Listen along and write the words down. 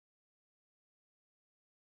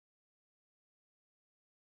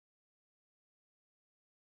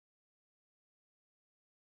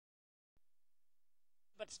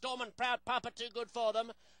Storm and Proud Papa, too good for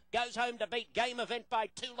them. Goes home to beat Game Event by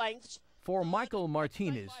 2 lengths. For Michael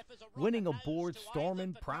Martinez, winning aboard Storm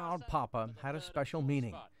and Proud Papa had a special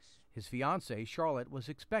meaning. His fiancée, Charlotte, was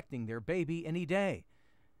expecting their baby any day.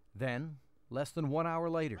 Then, less than 1 hour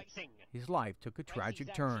later, his life took a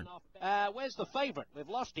tragic turn. Where's the favourite? We've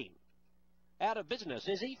lost him. Out of business,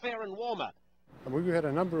 is he? Fair and Warmer. We've had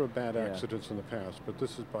a number of bad accidents in the past, but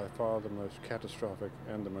this is by far the most catastrophic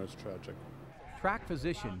and the most tragic. Track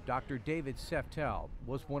physician Dr. David Seftel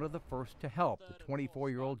was one of the first to help the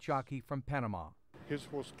 24-year-old jockey from Panama. His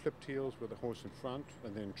horse clipped heels with the horse in front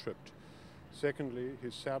and then tripped. Secondly,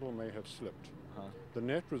 his saddle may have slipped. The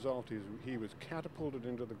net result is he was catapulted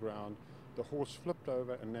into the ground. The horse flipped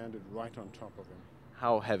over and landed right on top of him.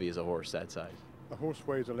 How heavy is a horse that size? The horse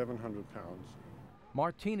weighs 1,100 pounds.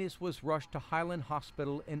 Martinez was rushed to Highland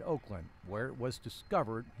Hospital in Oakland, where it was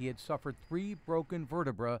discovered he had suffered 3 broken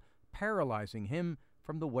vertebrae, paralyzing him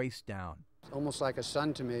from the waist down. It's almost like a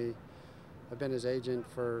son to me. I've been his agent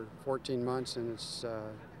for 14 months, and it's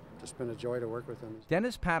just been a joy to work with him.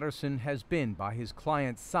 Dennis Patterson has been by his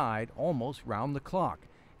client's side almost round the clock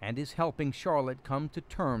and is helping Charlotte come to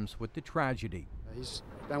terms with the tragedy. He's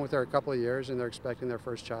been with her a couple of years, and they're expecting their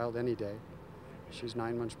first child any day. She's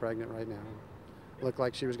 9 months pregnant right now. Looked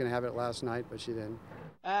like she was going to have it last night, but she didn't.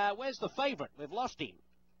 Where's the favourite? We've lost him.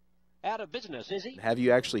 Out of business, is he? Have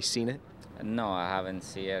you actually seen it? No, I haven't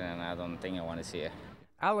seen it, and I don't think I want to see it.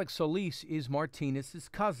 Alex Solis is Martinez's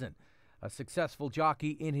cousin. A successful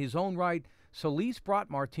jockey in his own right, Solis brought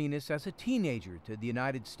Martinez as a teenager to the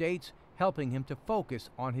United States, helping him to focus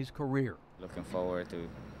on his career. Looking forward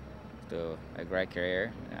to a great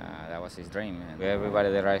career. That was his dream. And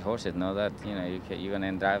everybody that rides horses know that you're gonna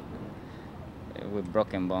end up with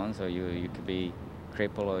broken bones, or you could be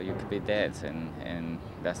crippled, or you could be dead, and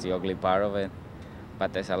that's the ugly part of it.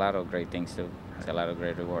 But there's a lot of great things too. There's a lot of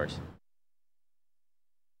great rewards.